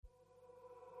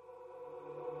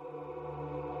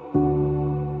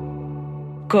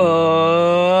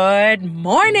Good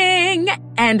morning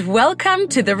and welcome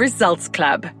to the Results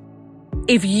Club.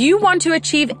 If you want to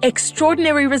achieve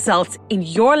extraordinary results in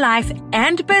your life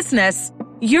and business,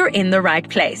 you're in the right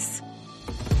place.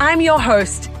 I'm your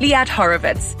host, Liat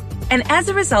Horowitz, and as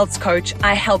a results coach,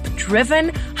 I help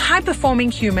driven,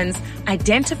 high-performing humans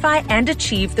identify and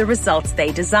achieve the results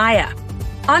they desire.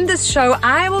 On this show,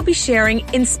 I will be sharing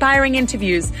inspiring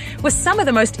interviews with some of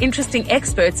the most interesting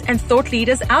experts and thought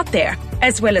leaders out there,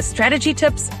 as well as strategy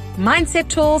tips, mindset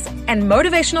tools, and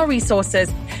motivational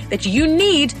resources that you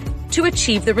need to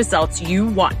achieve the results you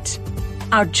want.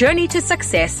 Our journey to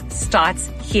success starts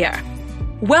here.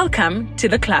 Welcome to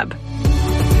the club.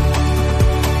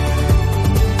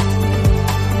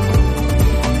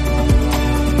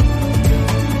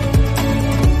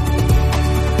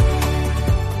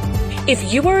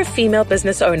 If you are a female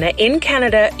business owner in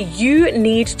Canada, you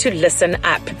need to listen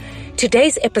up.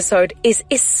 Today's episode is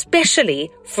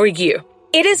especially for you.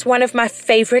 It is one of my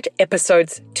favorite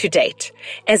episodes to date,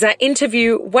 as I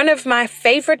interview one of my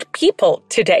favorite people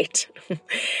to date.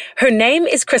 Her name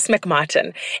is Chris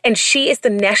McMartin, and she is the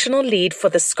national lead for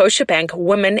the Scotiabank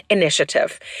Women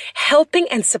Initiative, helping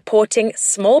and supporting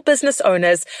small business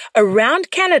owners around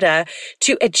Canada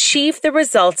to achieve the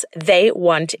results they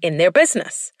want in their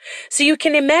business. So you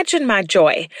can imagine my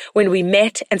joy when we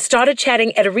met and started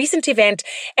chatting at a recent event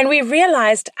and we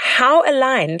realized how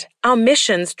aligned our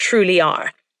missions truly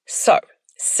are. So,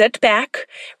 sit back,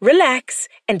 relax,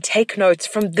 and take notes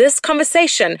from this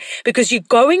conversation because you're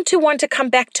going to want to come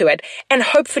back to it, and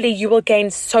hopefully you will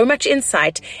gain so much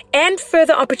insight and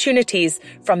further opportunities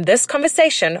from this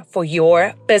conversation for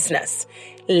your business.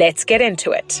 Let's get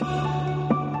into it.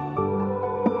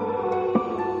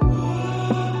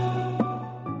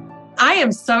 I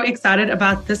am so excited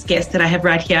about this guest that I have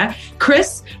right here.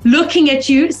 Chris, looking at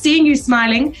you, seeing you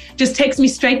smiling, just takes me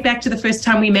straight back to the first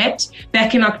time we met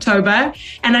back in October.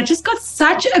 And I just got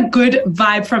such a good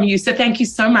vibe from you. So thank you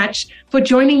so much for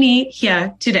joining me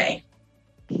here today.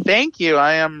 Thank you.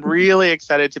 I am really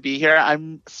excited to be here.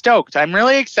 I'm stoked. I'm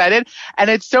really excited. And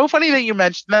it's so funny that you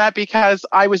mentioned that because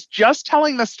I was just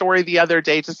telling the story the other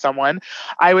day to someone.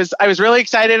 I was really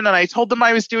excited and I told them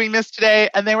I was doing this today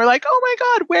and they were like, "Oh my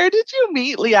God, where did you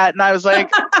meet Liat?" And I was like,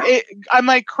 I'm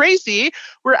like, crazy.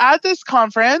 We're at this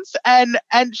conference and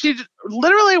she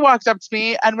literally walked up to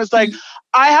me and was like,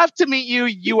 "I have to meet you.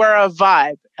 You are a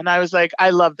vibe." And I was like,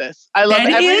 I love this. I love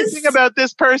everything about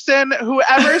this person.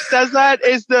 Whoever says that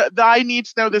is the I need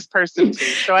to know this person too.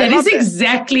 So that is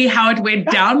exactly how it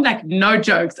went down. Like, no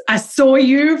jokes. I saw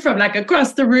you from like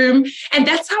across the room. And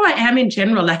that's how I am in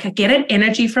general. Like, I get an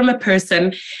energy from a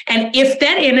person. And if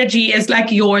that energy is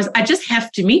like yours, I just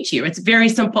have to meet you. It's very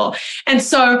simple. And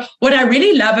so what I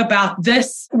really love about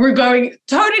this, we're going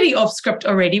totally off script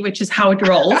already, which is how it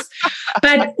rolls.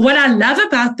 But what I love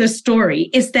about this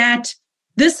story is that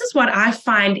this is what I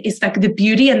find is like the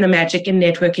beauty and the magic in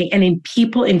networking and in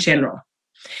people in general.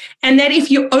 And that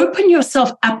if you open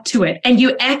yourself up to it and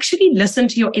you actually listen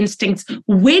to your instincts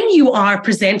when you are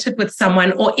presented with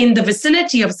someone or in the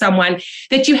vicinity of someone,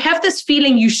 that you have this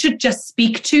feeling you should just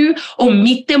speak to or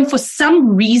meet them for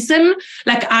some reason,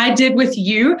 like I did with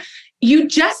you, you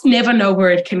just never know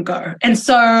where it can go. And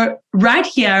so right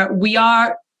here, we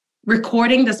are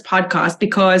recording this podcast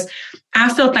because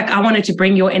I felt like I wanted to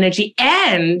bring your energy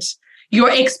and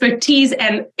your expertise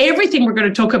and everything we're going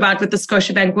to talk about with the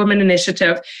Scotiabank Women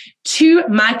Initiative to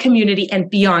my community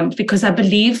and beyond, because I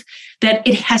believe that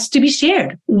it has to be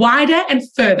shared wider and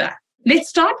further. Let's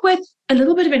start with a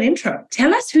little bit of an intro.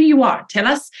 Tell us who you are. Tell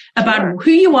us about who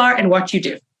you are and what you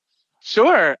do.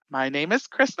 Sure. My name is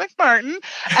Chris McMartin.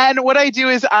 And what I do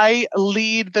is I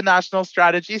lead the national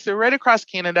strategy, so right across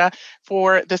Canada,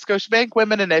 for the Scotiabank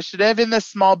Women Initiative in the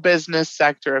small business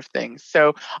sector of things.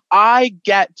 So I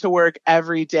get to work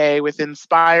every day with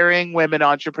inspiring women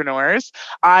entrepreneurs.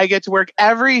 I get to work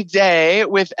every day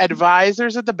with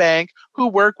advisors at the bank who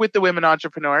work with the women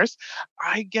entrepreneurs.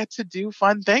 I get to do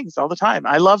fun things all the time.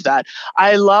 I love that.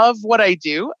 I love what I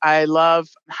do. I love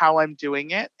how I'm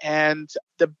doing it. And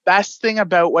the best thing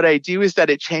about what I do is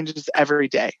that it changes every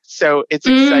day. So it's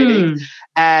exciting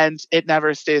and it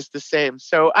never stays the same.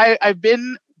 So I've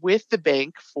been with the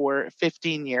bank for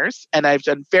 15 years and I've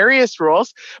done various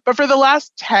roles, but for the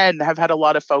last 10 have had a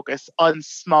lot of focus on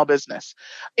small business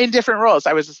in different roles.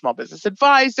 I was a small business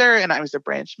advisor and I was a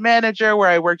branch manager where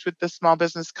I worked with the small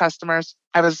business customers.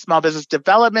 I was a small business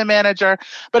development manager,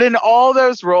 but in all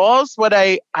those roles, what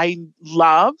I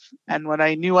love and what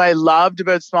I knew I loved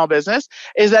about small business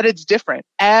is that it's different.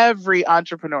 Every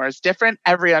entrepreneur is different.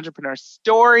 Every entrepreneur's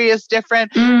story is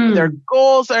different. Their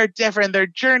goals are different. Their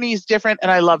journey is different.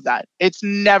 And I love that. It's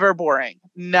never boring.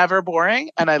 never boring.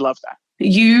 And I love that.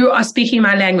 You are speaking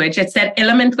my language. It's that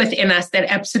element within us that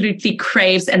absolutely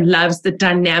craves and loves the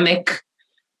dynamicness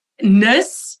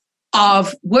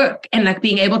of work and like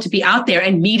being able to be out there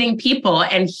and meeting people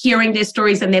and hearing their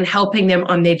stories and then helping them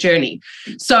on their journey.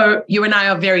 So you and I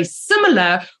are very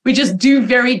similar. We just do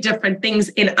very different things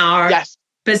in our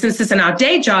businesses and our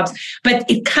day jobs, but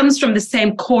it comes from the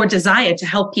same core desire to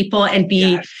help people and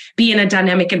be in a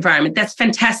dynamic environment. That's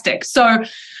fantastic. So,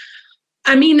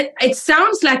 I mean, it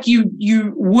sounds like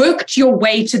you worked your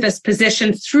way to this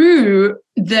position through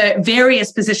the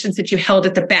various positions that you held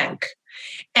at the bank.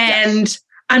 And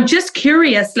I'm just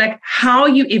curious, like how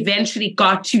you eventually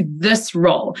got to this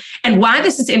role. And why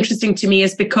this is interesting to me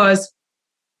is because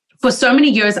for so many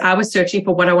years, I was searching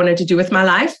for what I wanted to do with my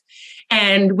life.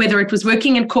 And whether it was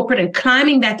working in corporate and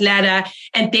climbing that ladder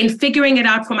and then figuring it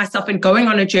out for myself and going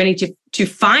on a journey to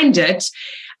find it,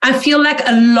 I feel like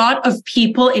a lot of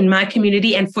people in my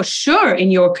community and for sure in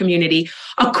your community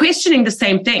are questioning the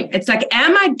same thing. It's like,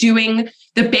 am I doing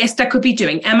the best I could be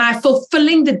doing? Am I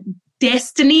fulfilling the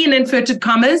destiny in inverted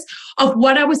commas of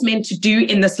what I was meant to do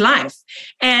in this life?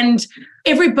 And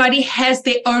everybody has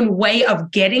their own way of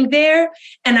getting there.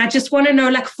 And I just want to know,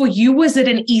 like, for you, was it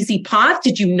an easy path?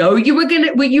 Did you know you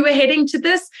were heading to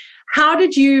this? How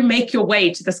did you make your way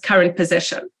to this current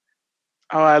position?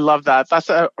 Oh, I love that. That's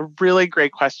a really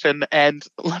great question. And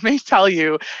let me tell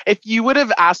you, if you would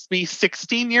have asked me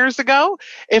 16 years ago,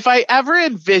 if I ever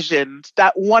envisioned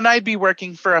that one, I'd be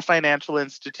working for a financial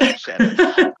institution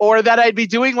or that I'd be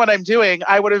doing what I'm doing,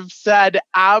 I would have said,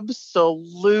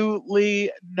 absolutely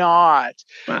not.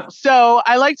 Wow. So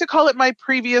I like to call it my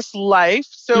previous life.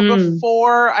 So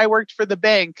before I worked for the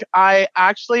bank, I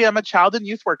actually am a child and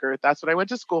youth worker. That's what I went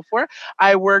to school for.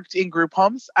 I worked in group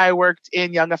homes. I worked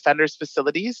in young offenders facilities.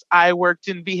 I worked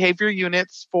in behavior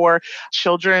units for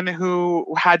children who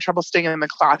had trouble staying in the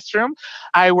classroom.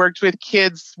 I worked with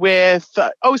kids with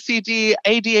OCD,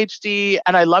 ADHD,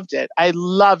 and I loved it. I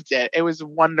loved it. It was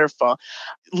wonderful.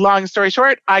 Long story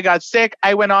short, I got sick.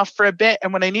 I went off for a bit.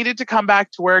 And when I needed to come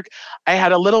back to work, I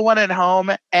had a little one at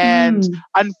home. And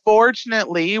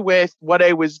unfortunately, with what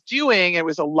I was doing, it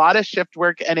was a lot of shift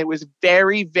work and it was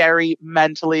very, very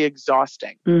mentally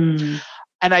exhausting.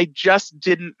 And I just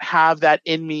didn't have that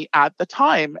in me at the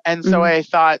time. And so I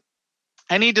thought,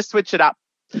 I need to switch it up.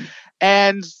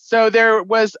 And so there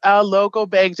was a local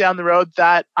bank down the road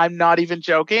that, I'm not even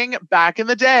joking, back in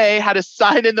the day had a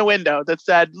sign in the window that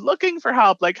said, looking for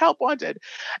help, like help wanted.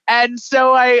 And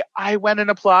so I went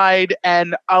and applied,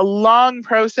 and a long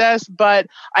process, but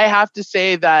I have to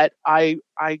say that I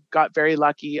got very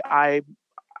lucky. I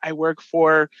work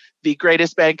for the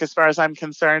greatest bank as far as I'm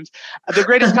concerned, the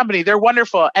greatest company. They're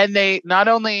wonderful. And they not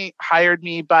only hired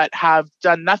me, but have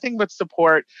done nothing but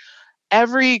support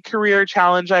every career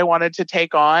challenge I wanted to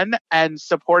take on and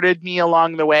supported me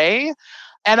along the way.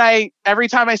 And every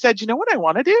time I said, you know what I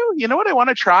want to do? You know what I want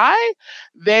to try?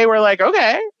 They were like,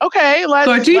 okay,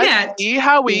 let's see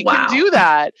how we can do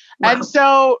that. Wow. And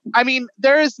so, I mean,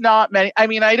 there is not many,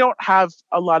 I don't have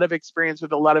a lot of experience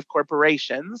with a lot of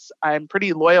corporations. I'm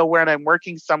pretty loyal when I'm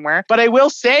working somewhere, but I will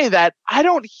say that I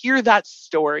don't hear that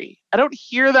story. I don't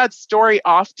hear that story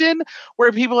often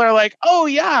where people are like, oh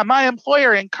yeah, my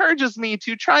employer encourages me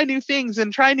to try new things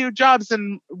and try new jobs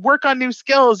and work on new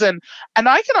skills. And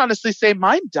I can honestly say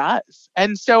mine does.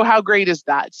 And so how great is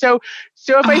that? So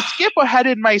if I skip ahead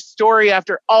in my story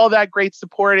after all that great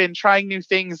support and trying new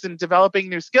things and developing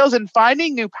new skills and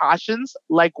finding new passions,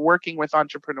 like working with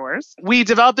entrepreneurs, we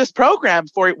developed this program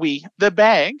the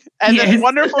bank, and this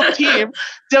wonderful team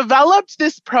developed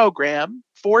this program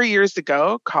 4 years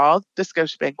ago called the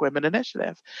Scotiabank Women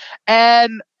Initiative.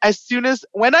 And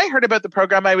when I heard about the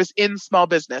program, I was in small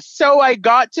business. So I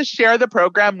got to share the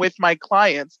program with my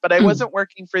clients, but I wasn't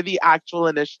working for the actual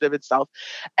initiative itself.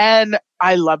 And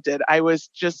I loved it. I was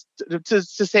just, to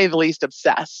say the least,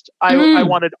 obsessed. I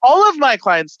wanted all of my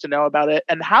clients to know about it.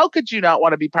 And how could you not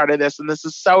want to be part of this? And this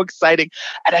is so exciting.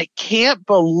 And I can't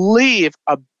believe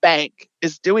a bank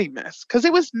is doing this because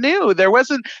it was new.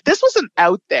 This wasn't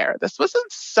out there. This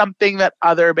wasn't something that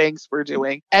other banks were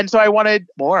doing. And so I wanted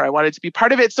more. I wanted to be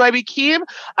part of it. So I became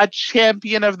a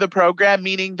champion of the program,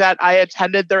 meaning that I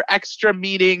attended their extra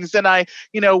meetings and I,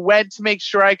 went to make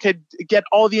sure I could get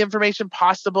all the information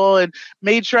possible and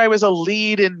made sure I was a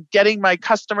lead in getting my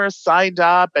customers signed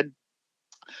up. And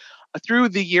through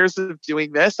the years of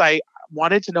doing this, I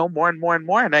wanted to know more and more and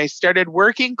more. And I started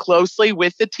working closely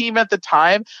with the team at the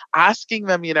time, asking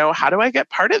them, how do I get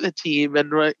part of the team?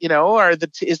 And,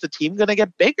 is the team going to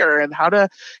get bigger? And how do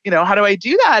I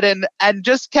do that? And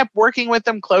just kept working with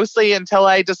them closely until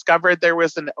I discovered there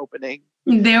was an opening.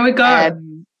 There we go.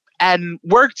 and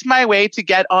worked my way to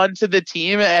get onto the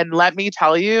team. And let me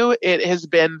tell you, it has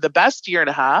been the best year and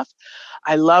a half.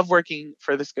 I love working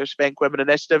for the Scotiabank Women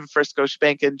Initiative, for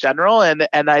Scotiabank in general, and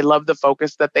I love the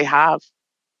focus that they have.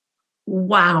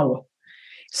 Wow.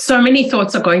 So many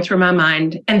thoughts are going through my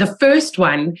mind. And the first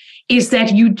one is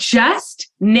that you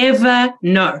just never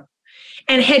know.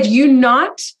 And had you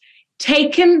not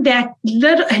taken that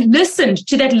little, listened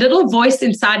to that little voice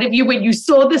inside of you when you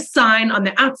saw the sign on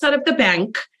the outside of the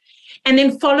bank, and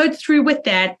then followed through with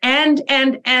that, and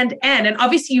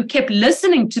obviously you kept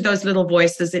listening to those little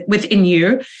voices within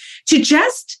you to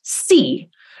just see,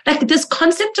 like, this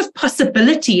concept of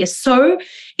possibility is so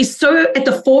at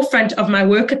the forefront of my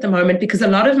work at the moment, because a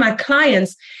lot of my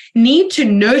clients need to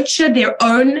nurture their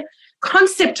own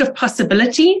concept of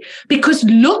possibility, because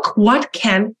look what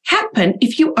can happen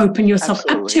if you open yourself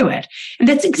up to it. And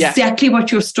that's exactly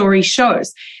what your story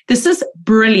shows. This is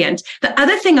brilliant. The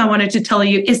other thing I wanted to tell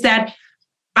you is that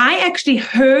I actually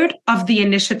heard of the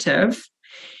initiative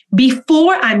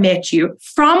before I met you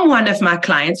from one of my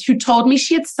clients who told me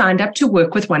she had signed up to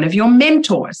work with one of your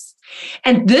mentors.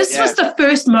 And this was the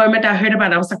first moment I heard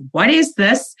about it. I was like, what is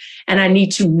this? And I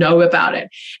need to know about it.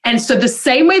 And so the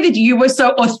same way that you were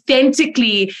so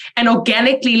authentically and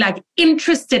organically like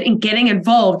interested in getting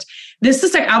involved, this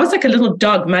is like, I was like a little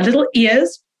dog. My little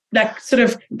ears like sort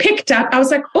of picked up. I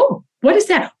was like, oh, what is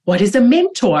that? What is a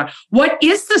mentor? What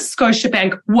is the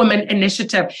Scotiabank Women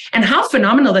Initiative? And how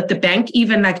phenomenal that the bank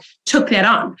even like took that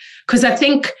on. Because I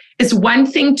think it's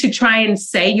one thing to try and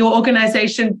say your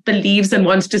organization believes and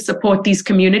wants to support these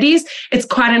communities. It's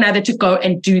quite another to go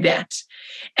and do that.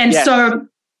 And so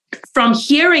from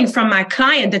hearing from my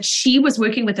client that she was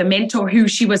working with a mentor who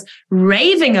she was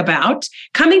raving about,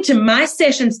 coming to my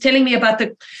sessions, telling me about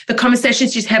the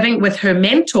conversations she's having with her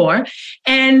mentor,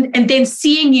 and then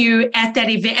seeing you at that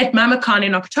event at MamaCon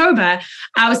in October,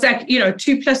 I was like,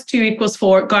 2 + 2 =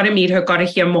 4, got to meet her, got to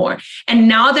hear more. And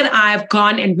now that I've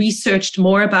gone and researched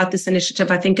more about this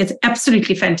initiative, I think it's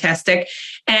absolutely fantastic.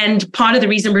 And part of the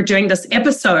reason we're doing this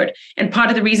episode, and part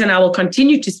of the reason I will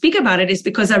continue to speak about it, is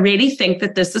because I really think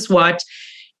that this is what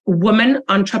women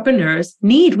entrepreneurs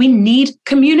need. We need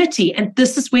community, and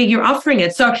this is where you're offering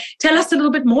it. So tell us a little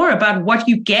bit more about what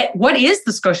you get. What is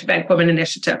the Scotiabank Women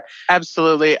Initiative?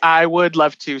 Absolutely. I would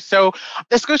love to. So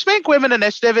the Scotiabank Women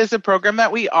Initiative is a program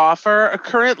that we offer.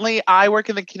 Currently, I work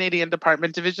in the Canadian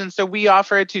Department Division, so we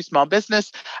offer it to small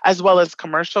business as well as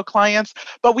commercial clients.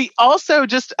 But we also,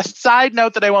 just a side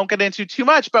note that I won't get into too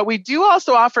much, but we do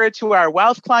also offer it to our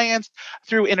wealth clients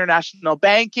through international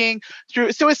banking.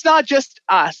 So it's not just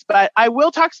us. But I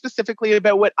will talk specifically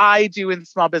about what I do in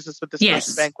small business with the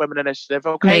Scotiabank Women Initiative.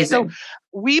 Okay. Amazing. So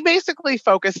we basically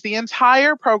focus the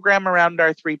entire program around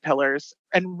our 3 pillars.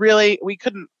 And really, we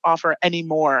couldn't offer any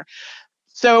more.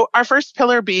 So our first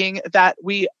pillar being that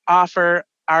we offer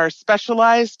our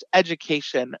specialized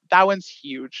education. That one's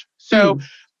huge. So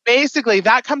basically,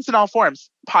 that comes in all forms.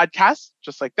 Podcasts,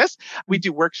 just like this. We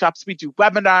do workshops, we do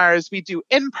webinars, we do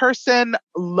in-person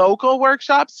local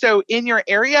workshops. So in your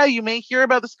area, you may hear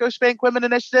about the Scotiabank Women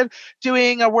Initiative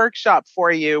doing a workshop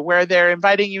for you where they're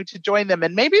inviting you to join them.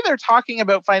 And maybe they're talking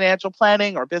about financial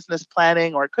planning or business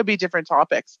planning, or it could be different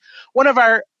topics. One of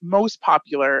our most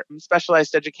popular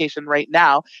specialized education right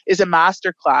now is a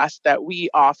masterclass that we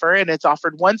offer, and it's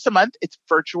offered once a month. It's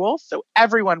virtual, so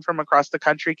everyone from across the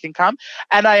country can come.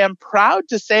 And I am proud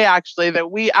to say actually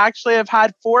that we actually have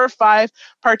had 4 or 5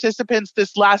 participants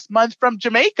this last month from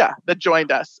Jamaica that joined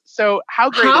us. So how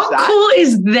great is that? How cool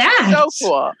is that? So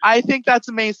cool. I think that's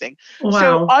amazing. Wow.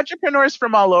 So entrepreneurs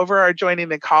from all over are joining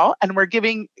the call, and we're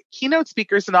giving keynote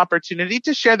speakers an opportunity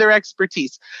to share their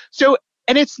expertise. So,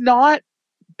 and it's not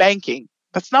banking.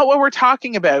 That's not what we're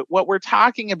talking about. What we're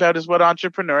talking about is what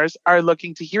entrepreneurs are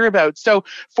looking to hear about. So,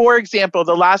 for example,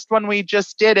 the last one we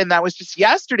just did, and that was just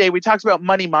yesterday, we talked about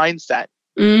money mindset.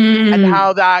 And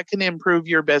how that can improve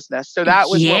your business. So that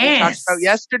was what we talked about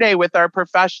yesterday with our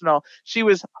professional. She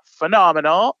was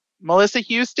phenomenal. Melissa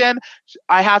Houston,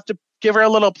 I have to give her a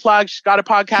little plug. She's got a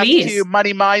podcast too,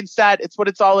 Money Mindset. It's what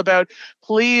it's all about.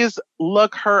 Please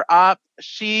look her up.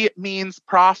 She means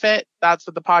profit. That's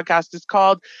what the podcast is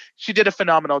called. She did a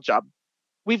phenomenal job.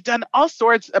 We've done all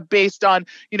sorts of based on,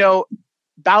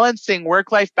 balancing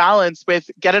work-life balance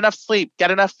with get enough sleep, get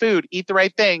enough food, eat the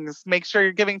right things, make sure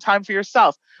you're giving time for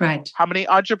yourself. Right. How many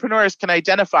entrepreneurs can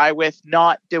identify with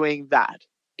not doing that?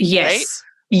 Yes.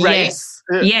 Right? Yes.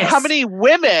 Yes. How many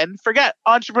women, forget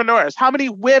entrepreneurs, how many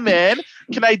women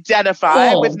can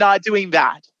identify with not doing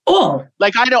that?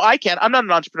 Like I know I can. I'm not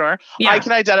an entrepreneur. I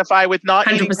can identify with not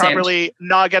 100%. Eating properly,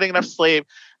 not getting enough sleep,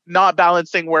 not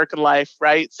balancing work and life,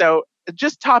 right? So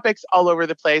just topics all over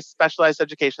the place, specialized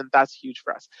education. That's huge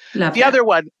for us. Love the that. other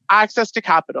one, access to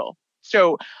capital.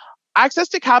 So access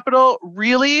to capital,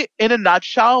 really, in a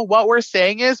nutshell, what we're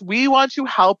saying is we want to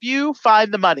help you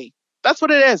find the money. That's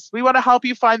what it is. We want to help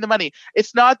you find the money.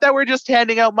 It's not that we're just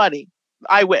handing out money.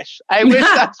 I wish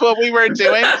that's what we were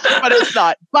doing, but it's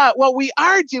not. But what we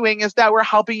are doing is that we're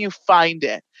helping you find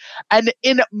it, and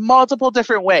in multiple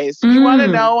different ways. You want to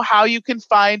know how you can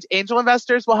find angel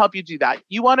investors? We'll help you do that.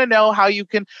 You want to know how you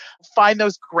can find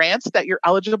those grants that you're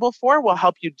eligible for? We'll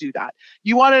help you do that.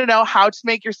 You want to know how to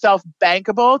make yourself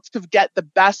bankable to get the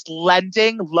best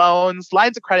lending, loans,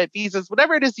 lines of credit, visas,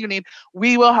 whatever it is you need.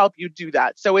 We will help you do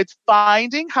that. So it's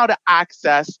finding how to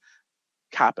access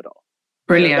capital.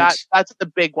 Brilliant. That's the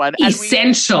big one.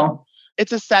 Essential.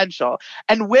 It's essential.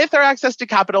 And with our access to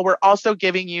capital, we're also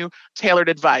giving you tailored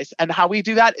advice. And how we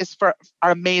do that is for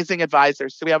our amazing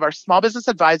advisors. So we have our small business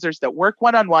advisors that work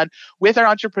one-on-one with our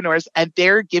entrepreneurs, and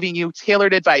they're giving you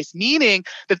tailored advice, meaning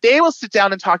that they will sit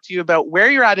down and talk to you about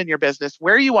where you're at in your business,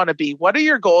 where you want to be, what do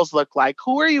your goals look like,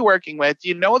 who are you working with, do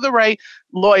you know the right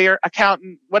lawyer,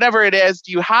 accountant, whatever it is,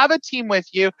 do you have a team with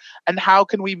you, and how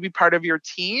can we be part of your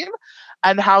team?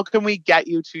 And how can we get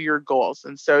you to your goals?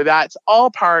 And so that's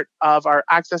all part of our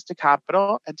access to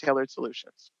capital and tailored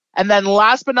solutions. And then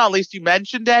last but not least, you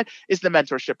mentioned it, is the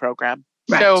mentorship program.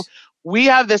 Right. So we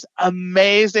have this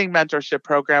amazing mentorship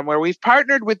program where we've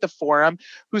partnered with the Forum,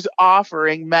 who's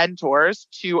offering mentors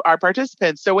to our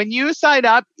participants. So when you sign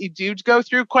up, you do go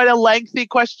through quite a lengthy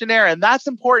questionnaire, and that's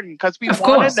important because we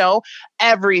want to know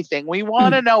everything. We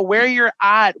want to know where you're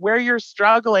at, where you're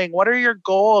struggling, what are your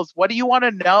goals, what do you want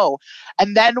to know?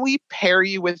 And then we pair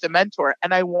you with a mentor.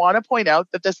 And I want to point out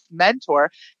that this mentor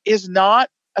is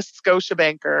not a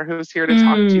Scotiabanker who's here to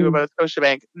talk to you about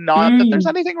Scotiabank. Not that there's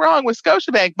anything wrong with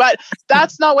Scotiabank, but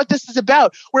that's not what this is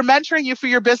about. We're mentoring you for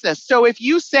your business. So if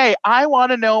you say, I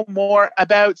want to know more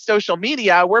about social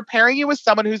media, we're pairing you with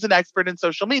someone who's an expert in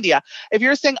social media. If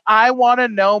you're saying, I want to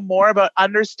know more about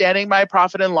understanding my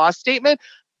profit and loss statement,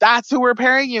 that's who we're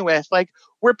pairing you with. Like,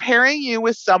 we're pairing you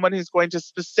with someone who's going to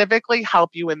specifically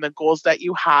help you in the goals that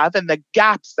you have and the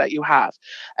gaps that you have.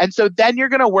 And so then you're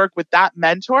going to work with that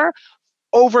mentor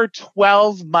over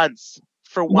 12 months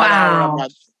for 1 hour a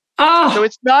month. Oh. So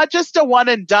it's not just a one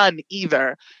and done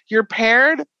either. You're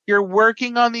paired, you're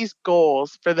working on these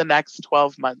goals for the next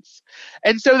 12 months.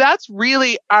 And so that's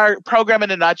really our program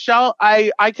in a nutshell.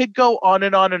 I could go on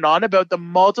and on and on about the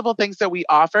multiple things that we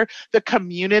offer, the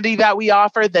community that we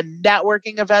offer, the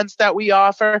networking events that we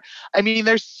offer. I mean,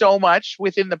 there's so much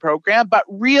within the program, but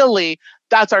really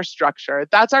that's our structure.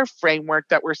 That's our framework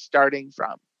that we're starting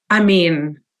from. I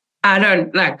mean,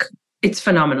 it's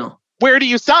phenomenal. Where do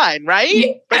you sign, right?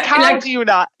 Yeah, but how do you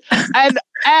not?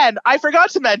 And I forgot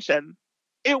to mention,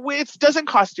 it doesn't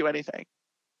cost you anything.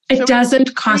 It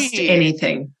doesn't cost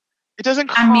anything. It doesn't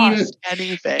cost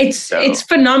anything. It's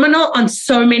phenomenal on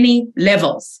so many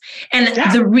levels. And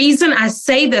the reason I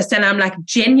say this, and I'm like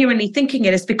genuinely thinking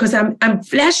it, is because I'm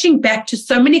flashing back to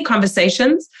so many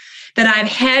conversations that I've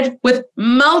had with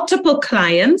multiple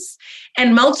clients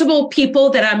and multiple people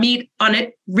that I meet on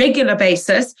a regular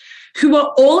basis who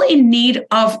are all in need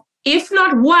of, if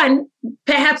not one,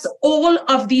 perhaps all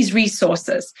of these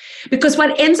resources. Because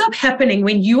what ends up happening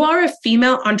when you are a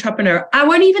female entrepreneur, I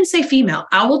won't even say female,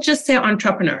 I will just say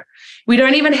entrepreneur. We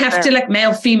don't even have to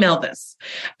male, female this,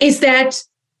 is that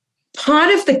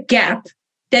part of the gap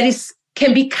that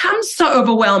can become so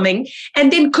overwhelming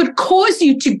and then could cause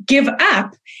you to give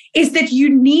up is that you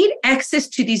need access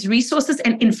to these resources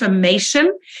and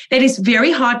information that is very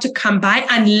hard to come by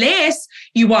unless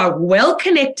you are well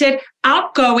connected,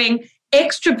 outgoing,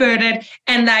 extroverted,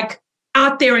 and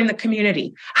out there in the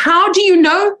community. How do you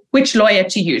know which lawyer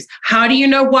to use? How do you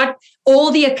know what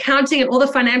all the accounting and all the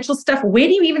financial stuff? Where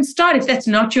do you even start if that's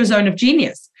not your zone of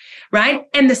genius? Right?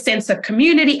 And the sense of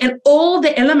community and all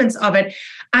the elements of it.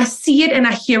 I see it and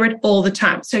I hear it all the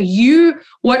time. So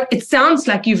what it sounds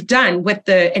like you've done with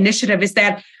the initiative is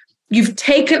that you've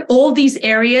taken all these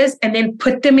areas and then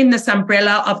put them in this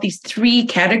umbrella of these 3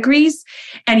 categories,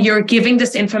 and you're giving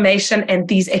this information and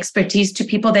these expertise to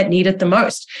people that need it the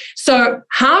most. So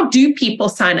how do people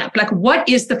sign up? What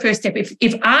is the first step?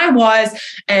 If I was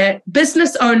a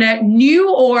business owner,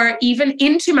 new or even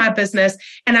into my business,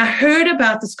 and I heard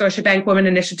about the Scotiabank Women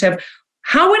Initiative,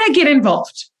 how would I get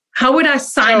involved? How would I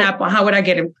sign up, or how would I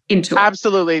get into it?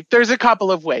 Absolutely. There's a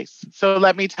couple of ways. So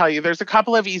let me tell you, there's a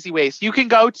couple of easy ways. You can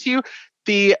go to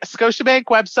the Scotiabank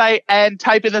website and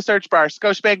type in the search bar,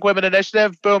 Scotiabank Women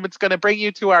Initiative. Boom, it's going to bring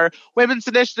you to our Women's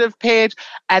Initiative page.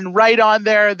 And right on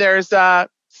there, there's a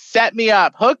set me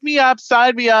up, hook me up,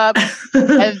 sign me up,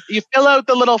 and you fill out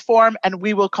the little form and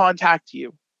we will contact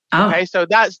you. Oh, okay, so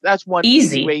that's one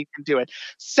easy way you can do it.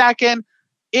 Second,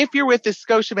 if you're with the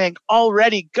Scotiabank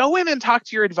already, go in and talk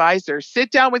to your advisor.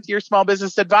 Sit down with your small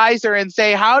business advisor and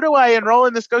say, how do I enroll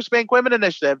in the Scotiabank Women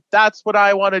Initiative? That's what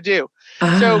I want to do.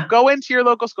 So go into your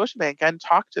local Scotiabank and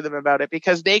talk to them about it,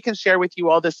 because they can share with you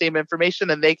all the same information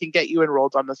and they can get you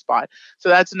enrolled on the spot. So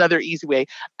that's another easy way.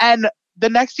 And the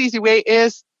next easy way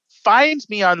is find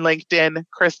me on LinkedIn,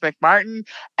 Chris McMartin,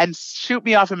 and shoot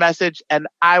me off a message, and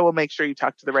I will make sure you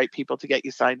talk to the right people to get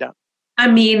you signed up. I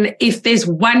mean, if there's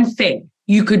one thing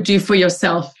you could do for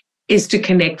yourself is to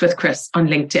connect with Chris on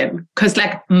LinkedIn, because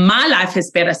like my life is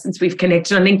better since we've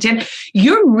connected on LinkedIn.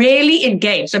 You're really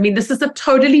engaged. I mean, this is a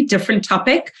totally different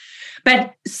topic,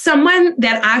 but someone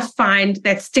that I find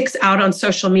that sticks out on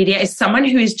social media is someone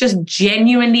who is just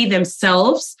genuinely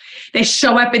themselves. They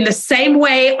show up in the same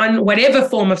way on whatever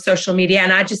form of social media.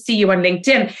 And I just see you on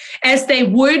LinkedIn as they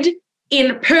would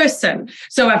in person.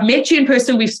 So I've met you in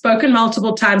person. We've spoken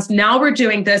multiple times. Now we're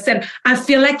doing this. And I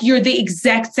feel like you're the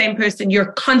exact same person.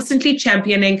 You're constantly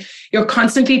championing. You're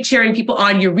constantly cheering people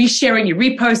on. You're resharing, you're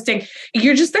reposting.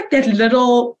 You're just like that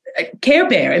little Care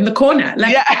Bear in the corner,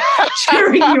 like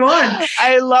cheering you on.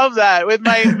 I love that with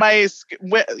my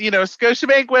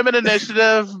Scotiabank Women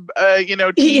Initiative,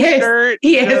 T-shirt.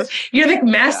 Yes, you're like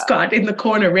mascot in the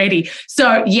corner, ready.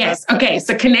 So yes, okay.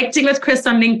 So connecting with Chris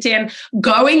on LinkedIn,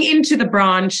 going into the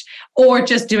branch, or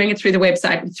just doing it through the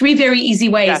website. 3 very easy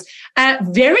ways. Yes.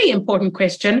 Very important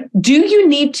question: do you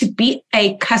need to be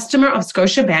a customer of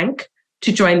Scotiabank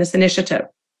to join this initiative?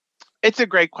 It's a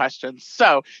great question.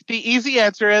 So the easy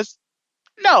answer is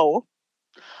no.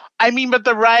 I mean, but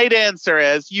the right answer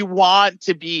is you want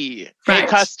to be a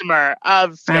customer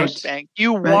of Scotiabank.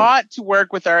 You want to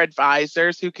work with our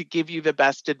advisors who could give you the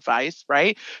best advice,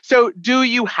 right? So do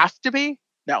you have to be?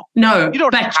 No. You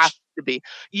don't have to be.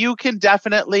 You can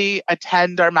definitely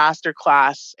attend our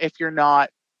masterclass if you're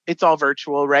not. It's all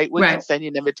virtual, right? We can send you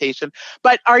an invitation.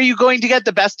 But are you going to get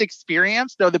the best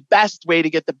experience? No, the best way to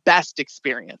get the best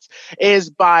experience is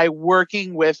by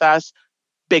working with us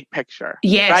big picture.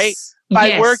 Yes. Right?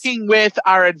 By working with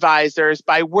our advisors,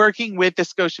 by working with the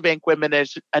Scotiabank Women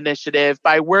Initiative,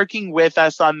 by working with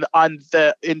us on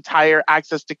the entire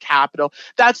access to capital.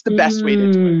 That's the best way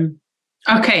to do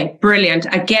it. Okay, brilliant.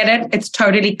 I get it. It's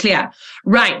totally clear.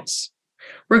 Right.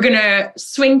 We're going to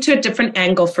swing to a different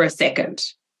angle for a second.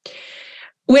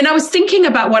 When I was thinking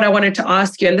about what I wanted to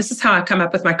ask you, and this is how I come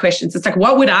up with my questions, it's like,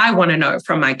 what would I want to know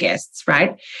from my guests,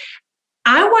 right?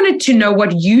 I wanted to know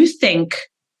what you think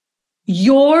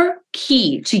your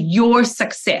key to your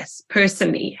success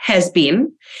personally has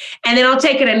been. And then I'll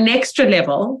take it an extra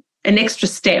level, an extra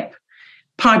step.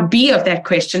 Part B of that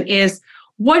question is,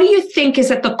 what do you think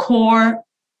is at the core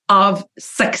of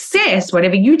success,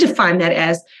 whatever you define that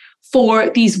as, for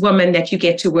these women that you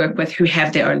get to work with who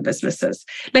have their own businesses?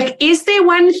 Like, is there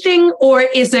one thing, or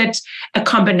is it a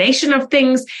combination of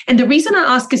things? And the reason I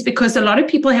ask is because a lot of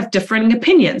people have differing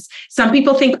opinions. Some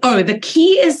people think, oh, the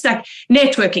key is like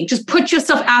networking. Just put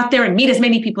yourself out there and meet as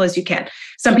many people as you can.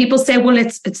 Some people say, well,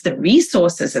 it's the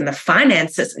resources and the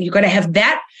finances. You got to have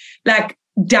that like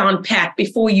down pat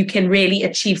before you can really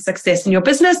achieve success in your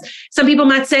business. Some people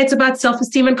might say it's about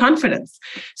self-esteem and confidence.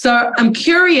 So I'm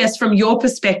curious, from your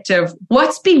perspective,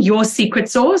 what's been your secret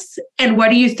sauce, and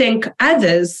what do you think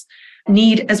others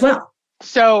need as well?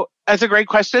 So that's a great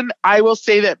question. I will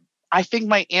say that I think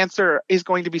my answer is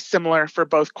going to be similar for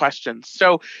both questions.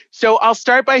 So I'll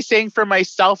start by saying, for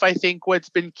myself, I think what's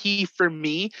been key for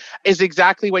me is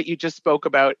exactly what you just spoke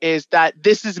about, is that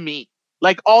this is me.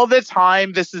 Like, all the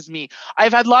time, this is me.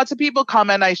 I've had lots of people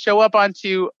comment. I show up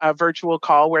onto a virtual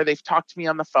call where they've talked to me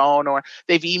on the phone, or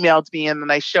they've emailed me and then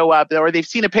I show up, or they've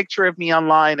seen a picture of me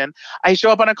online and I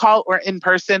show up on a call or in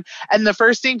person. And the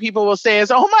first thing people will say is,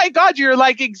 oh my God, you're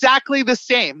like exactly the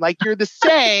same. Like, you're the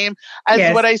same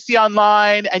as what I see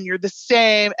online, and you're the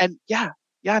same. And yeah,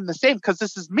 I'm the same, because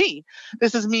this is me.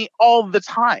 This is me all the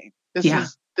time. This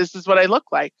is what I look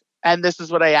like. And this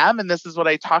is what I am, and this is what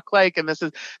I talk like, and this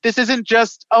isn't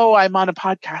just, oh, I'm on a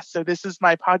podcast, so this is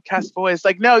my podcast voice.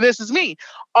 Like, no, this is me.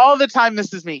 All the time,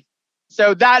 this is me.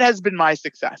 So that has been my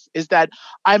success, is that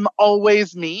I'm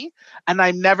always me, and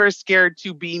I'm never scared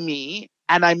to be me,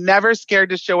 and I'm never scared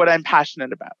to show what I'm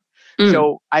passionate about.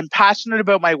 So I'm passionate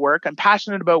about my work. I'm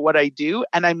passionate about what I do.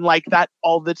 And I'm like that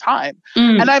all the time.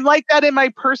 And I'm like that in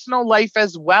my personal life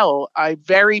as well. I'm a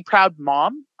very proud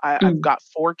mom. I've got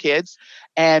 4 kids,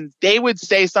 and they would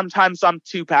say sometimes I'm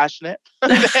too passionate.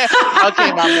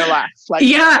 Okay, Mom, relax. But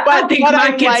I think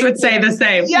my kids would say the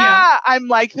same. Yeah, I'm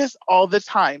like this all the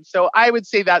time. So I would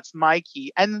say that's my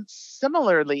key. And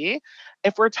similarly,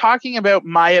 if we're talking about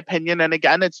my opinion, and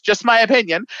again, it's just my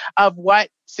opinion of what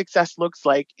success looks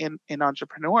like in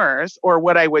entrepreneurs, or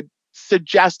what I would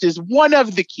suggest is one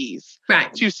of the keys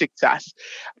to success,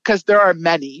 because there are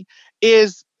many,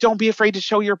 is don't be afraid to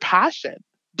show your passion.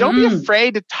 Don't be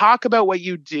afraid to talk about what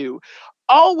you do.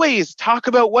 Always talk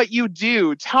about what you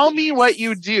do. Tell me what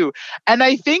you do. And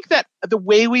I think that the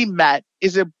way we met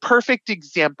is a perfect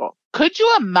example. Could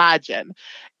you imagine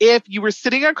if you were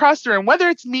sitting across the room, whether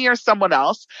it's me or someone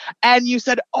else, and you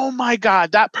said, oh my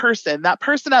God, that person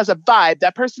has a vibe,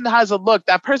 that person has a look,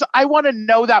 that person, I want to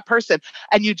know that person.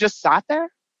 And you just sat there?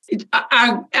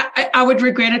 I would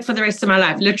regret it for the rest of my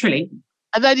life, literally.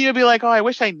 And then you'd be like, oh, I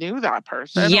wish I knew that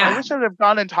person. Yeah. I wish I would have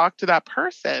gone and talked to that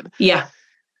person. Yeah.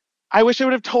 I wish I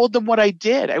would have told them what I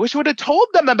did. I wish I would have told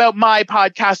them about my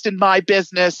podcast and my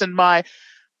business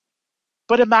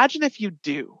but imagine if you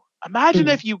do. Imagine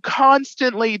if you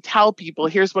constantly tell people,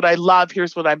 here's what I love,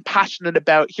 here's what I'm passionate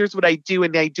about, here's what I do,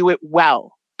 and I do it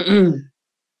well.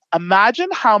 Imagine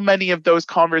how many of those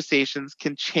conversations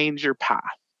can change your path.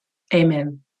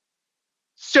 Amen.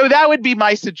 So that would be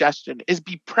my suggestion, is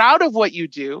be proud of what you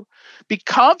do, be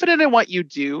confident in what you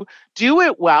do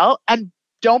it well, and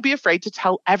don't be afraid to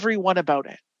tell everyone about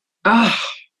it. Oh,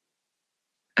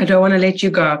 I don't want to let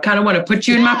you go. I kind of want to put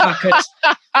you in my pocket.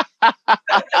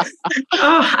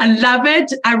 Oh, I love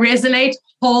it. I resonate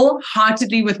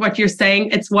wholeheartedly with what you're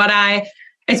saying. It's what I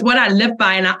live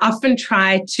by. And I often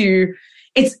try to,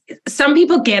 some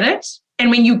people get it.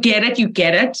 And when you get it, you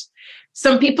get it.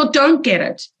 Some people don't get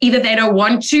it. Either they don't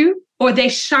want to, or they're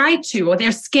shy to, or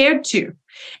they're scared to.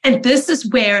 And this is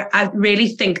where I really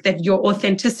think that your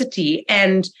authenticity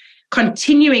and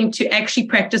continuing to actually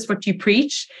practice what you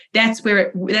preach, that's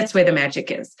where the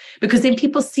magic is. Because then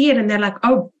people see it and they're like,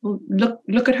 oh, well,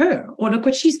 look at her, or look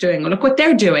what she's doing, or look what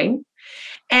they're doing.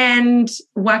 And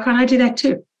why can't I do that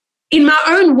too? In my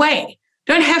own way.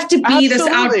 Don't have to be this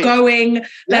outgoing,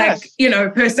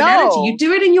 personality. No. You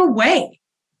do it in your way.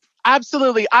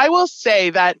 Absolutely. I will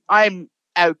say that I'm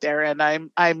out there and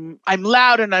I'm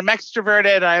loud and I'm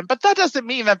extroverted, but that doesn't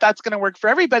mean that that's going to work for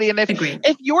everybody. And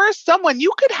if you're someone,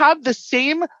 you could have the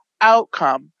same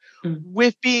outcome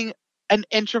with being an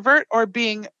introvert or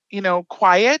being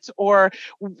quiet, or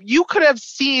you could have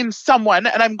seen someone,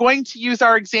 and I'm going to use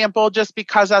our example just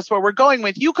because that's what we're going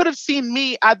with. You could have seen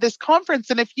me at this conference,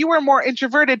 and if you were more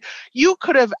introverted, you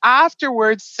could have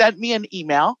afterwards sent me an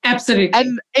email. Absolutely.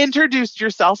 And introduced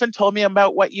yourself and told me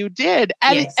about what you did.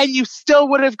 And you still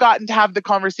would have gotten to have the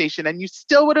conversation, and you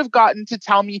still would have gotten to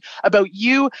tell me about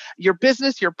you, your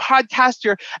business, your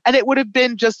podcast, and it would have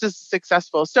been just as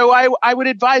successful. So I would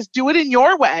advise, do it in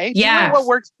your way. Yeah. Do what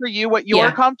works for you, what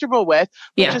you're comfortable with,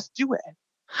 but just do it.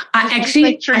 I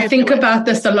think about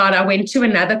this a lot. I went to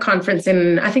another conference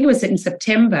I think it was in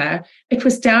September. It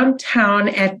was downtown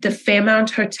at the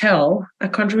Fairmount Hotel. I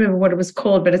can't remember what it was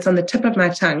called, but it's on the tip of my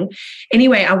tongue.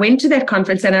 Anyway, I went to that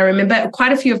conference, and I remember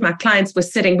quite a few of my clients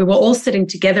we were all sitting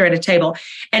together at a table,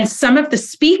 and some of the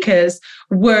speakers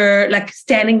were like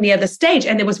standing near the stage.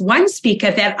 And there was one speaker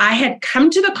that I had come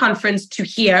to the conference to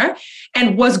hear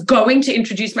and was going to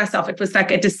introduce myself. It was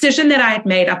like a decision that I had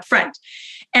made up front.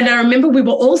 And I remember we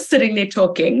were all sitting there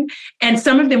talking, and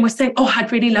some of them were saying, oh,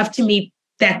 I'd really love to meet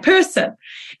that person.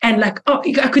 And like, oh,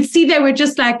 I could see they were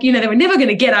just like, they were never going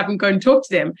to get up and go and talk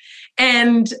to them.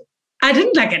 And I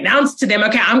didn't announce to them,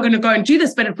 okay, I'm going to go and do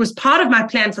this, but it was part of my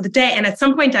plan for the day. And at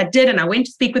some point I did, and I went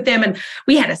to speak with them, and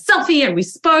we had a selfie, and we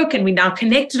spoke, and we now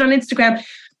connected on Instagram.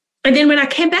 And then when I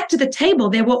came back to the table,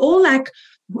 they were all like,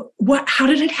 what, how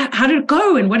did it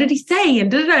go? And what did he say?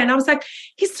 And I was like,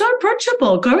 he's so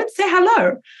approachable. Go and say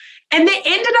hello. And they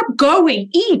ended up going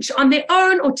each on their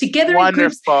own or together in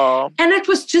groups. Wonderful. And it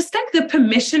was just like the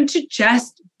permission to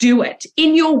just do it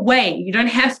in your way. You don't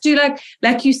have to,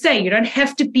 like you say, you don't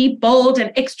have to be bold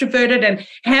and extroverted and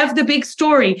have the big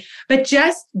story, but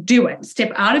just do it.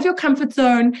 Step out of your comfort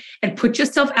zone and put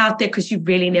yourself out there, because you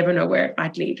really never know where it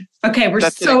might lead. Okay, we're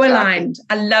aligned.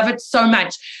 I love it so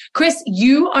much. Chris,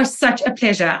 you are such a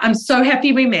pleasure. I'm so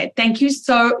happy we met. Thank you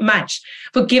so much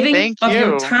for giving of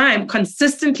your time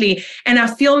consistently. And I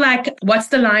feel like, what's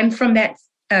the line from that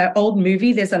old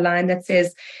movie? There's a line that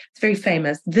says, it's very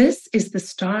famous, this is the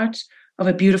start of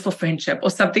a beautiful friendship or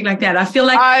something like that. I feel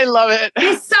like I love it.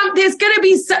 There's going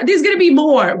to be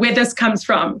more where this comes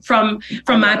from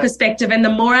my perspective. And the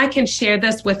more I can share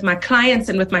this with my clients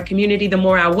and with my community, the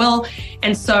more I will.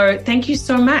 And so thank you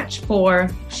so much for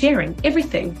sharing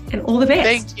everything and all the best.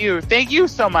 Thank you. Thank you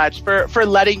so much for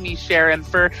letting me share and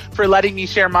for letting me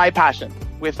share my passion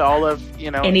with all of,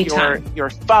 your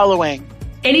following.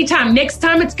 Anytime. Next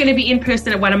time it's going to be in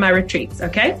person at one of my retreats.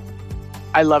 Okay.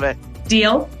 I love it.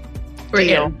 Deal?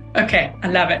 Brilliant. Deal. Okay. I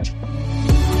love it.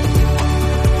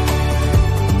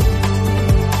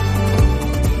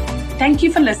 Thank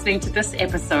you for listening to this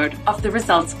episode of The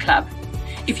Results Club.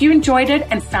 If you enjoyed it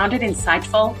and found it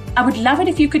insightful, I would love it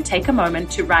if you could take a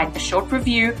moment to write a short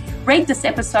review, rate this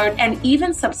episode, and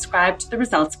even subscribe to the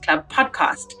Results Club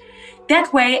podcast.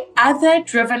 That way, other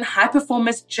driven high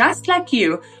performers just like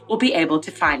you will be able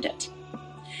to find it.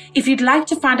 If you'd like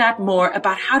to find out more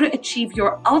about how to achieve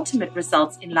your ultimate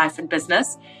results in life and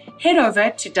business, head over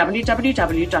to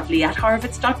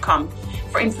www.liathorowitz.com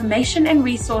for information and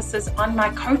resources on my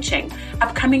coaching,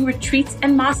 upcoming retreats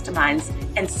and masterminds,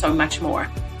 and so much more.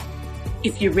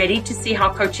 If you're ready to see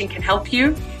how coaching can help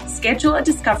you, schedule a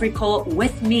discovery call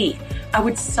with me. I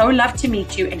would so love to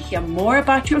meet you and hear more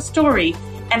about your story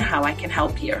and how I can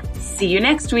help you. See you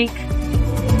next week.